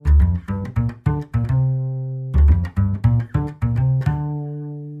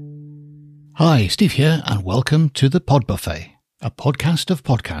Hi, Steve here, and welcome to the Pod Buffet, a podcast of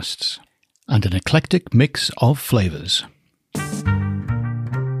podcasts and an eclectic mix of flavours.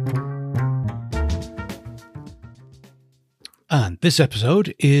 And this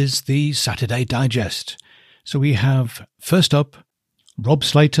episode is the Saturday Digest. So we have, first up, Rob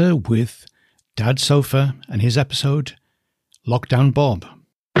Slater with Dad Sofa and his episode, Lockdown Bob.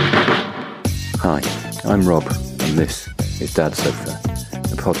 Hi, I'm Rob, and this is Dad Sofa,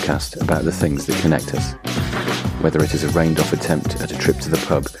 a podcast about the things that connect us. Whether it is a rained-off attempt at a trip to the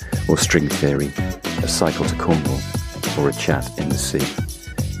pub or string theory, a cycle to Cornwall, or a chat in the sea.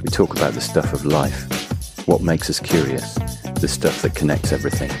 We talk about the stuff of life, what makes us curious, the stuff that connects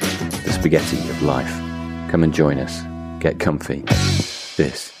everything, the spaghetti of life. Come and join us. Get comfy.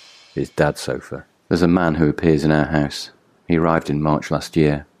 This is Dad Sofa. There's a man who appears in our house. He arrived in March last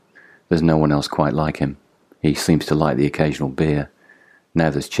year. There's no one else quite like him. He seems to like the occasional beer. Now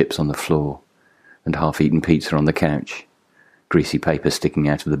there's chips on the floor and half-eaten pizza on the couch. Greasy paper sticking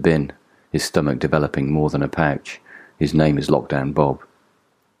out of the bin. His stomach developing more than a pouch. His name is Lockdown Bob.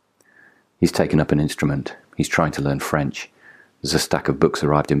 He's taken up an instrument. He's trying to learn French. There's a stack of books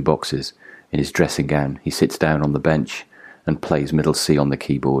arrived in boxes. In his dressing gown, he sits down on the bench and plays middle C on the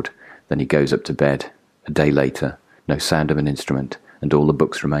keyboard. Then he goes up to bed. A day later, no sound of an instrument, and all the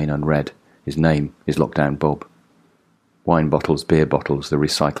books remain unread. His name is Lockdown Bob. Wine bottles, beer bottles, the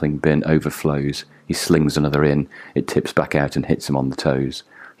recycling bin overflows. He slings another in. It tips back out and hits him on the toes.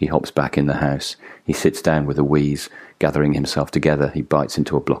 He hops back in the house. He sits down with a wheeze. Gathering himself together, he bites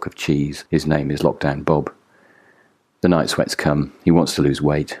into a block of cheese. His name is Lockdown Bob. The night sweats come. He wants to lose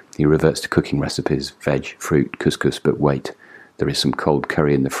weight. He reverts to cooking recipes, veg, fruit, couscous, but wait. There is some cold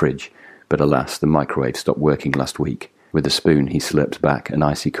curry in the fridge. But alas, the microwave stopped working last week. With a spoon, he slurps back an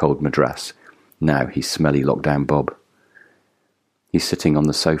icy cold madras. Now he's smelly Lockdown Bob. He's sitting on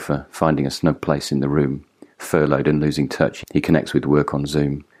the sofa, finding a snug place in the room. Furloughed and losing touch, he connects with work on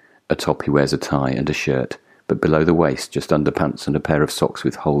Zoom. Atop he wears a tie and a shirt, but below the waist, just underpants and a pair of socks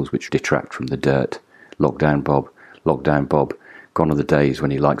with holes which detract from the dirt. Lockdown Bob, Lockdown Bob. Gone are the days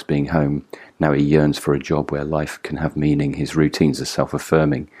when he likes being home. Now he yearns for a job where life can have meaning. His routines are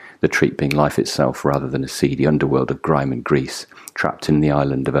self-affirming, the treat being life itself rather than a seedy underworld of grime and grease, trapped in the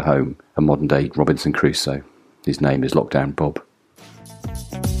island of a home, a modern-day Robinson Crusoe. His name is Lockdown Bob.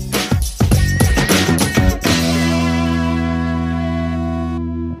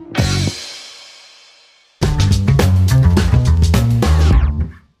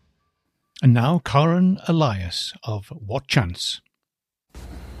 And now Karen Elias of What Chance.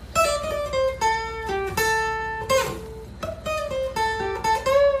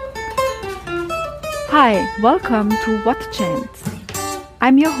 Hi, welcome to What Chance.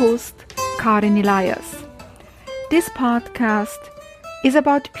 I'm your host, Karen Elias. This podcast is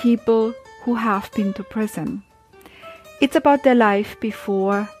about people who have been to prison. It's about their life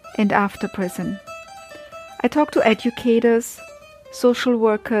before and after prison. I talk to educators, social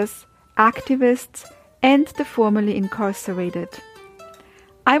workers, activists, and the formerly incarcerated.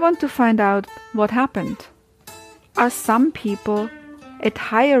 I want to find out what happened. Are some people at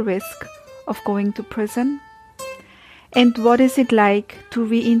higher risk of going to prison? And what is it like to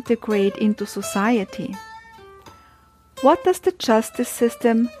reintegrate into society? What does the justice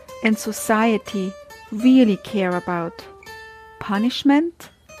system and society really care about? Punishment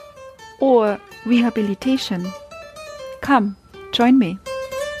or rehabilitation? Come, join me.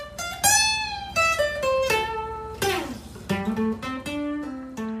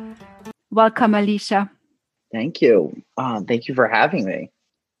 Welcome, Alicia. Thank you. Thank you for having me.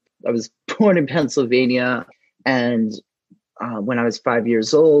 I was born in Pennsylvania, and when I was 5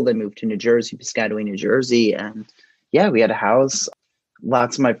 years old, I moved to New Jersey, Piscataway, New Jersey. And yeah, we had a house.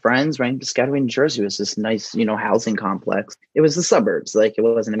 Lots of my friends right in Piscataway, New Jersey. It was this nice, housing complex. It was the suburbs, like it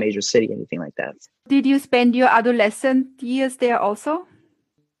wasn't a major city, anything like that. Did you spend your adolescent years there also?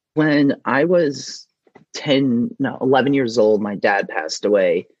 When I was 11 years old, my dad passed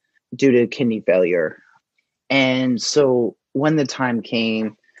away due to kidney failure. And so when the time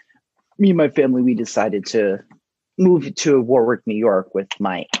came, me and my family, we decided to move to Warwick, New York with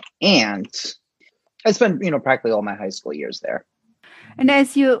my aunt. I spent, practically all my high school years there. And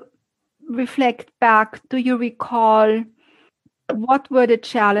as you reflect back, do you recall what were the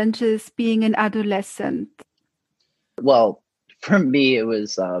challenges being an adolescent? Well, for me, it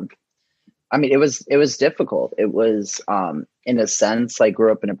was, it was difficult. It was, in a sense, I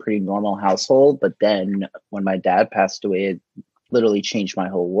grew up in a pretty normal household, but then when my dad passed away, it literally changed my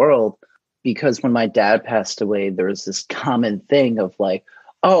whole world. Because when my dad passed away, there was this common thing of like,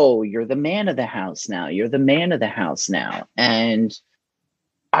 oh, you're the man of the house now. You're the man of the house now. And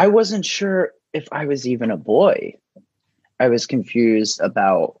I wasn't sure if I was even a boy. I was confused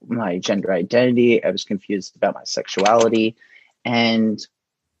about my gender identity. I was confused about my sexuality. And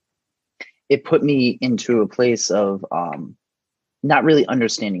it put me into a place of not really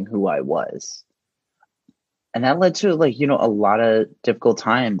understanding who I was. And that led to a lot of difficult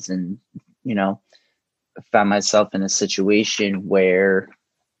times. And, found myself in a situation where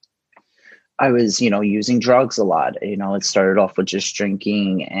I was, using drugs a lot. It started off with just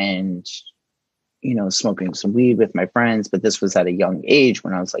drinking and, smoking some weed with my friends. But this was at a young age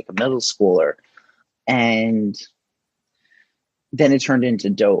when I was like a middle schooler. And then it turned into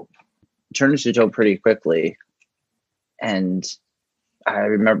dope. Pretty quickly. And I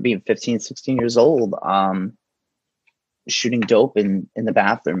remember being 15, 16 years old, shooting dope in the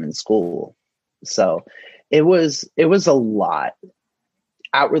bathroom in school. So it was a lot.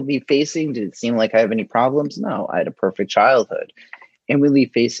 Outwardly facing, did it seem like I have any problems? No, I had a perfect childhood. Inwardly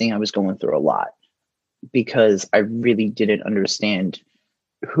facing, I was going through a lot because I really didn't understand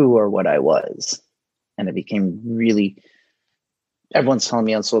who or what I was. And it became really, everyone's telling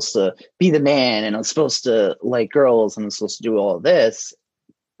me I'm supposed to be the man and I'm supposed to like girls and I'm supposed to do all of this,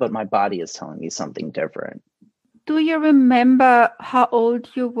 but my body is telling me something different. Do you remember how old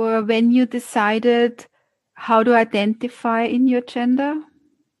you were when you decided how to identify in your gender?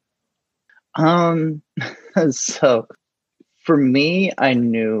 So for me, I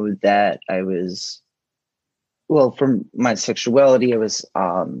knew that I was, from my sexuality, I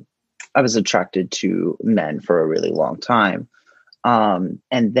was attracted to men for a really long time. And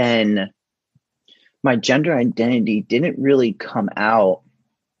then my gender identity didn't really come out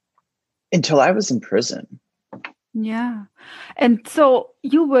until I was in prison. Yeah. And so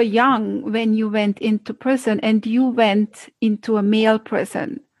you were young when you went into prison and you went into a male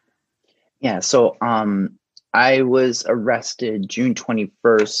prison. Yeah. So I was arrested June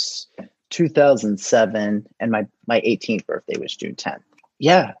 21st, 2007, and my 18th birthday was June 10th.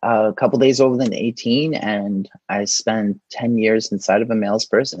 Yeah, a couple days older than 18, and I spent 10 years inside of a male's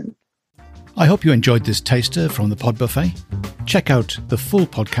prison. I hope you enjoyed this taster from the Pod Buffet. Check out the full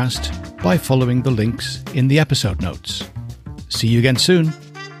podcast by following the links in the episode notes. See you again soon.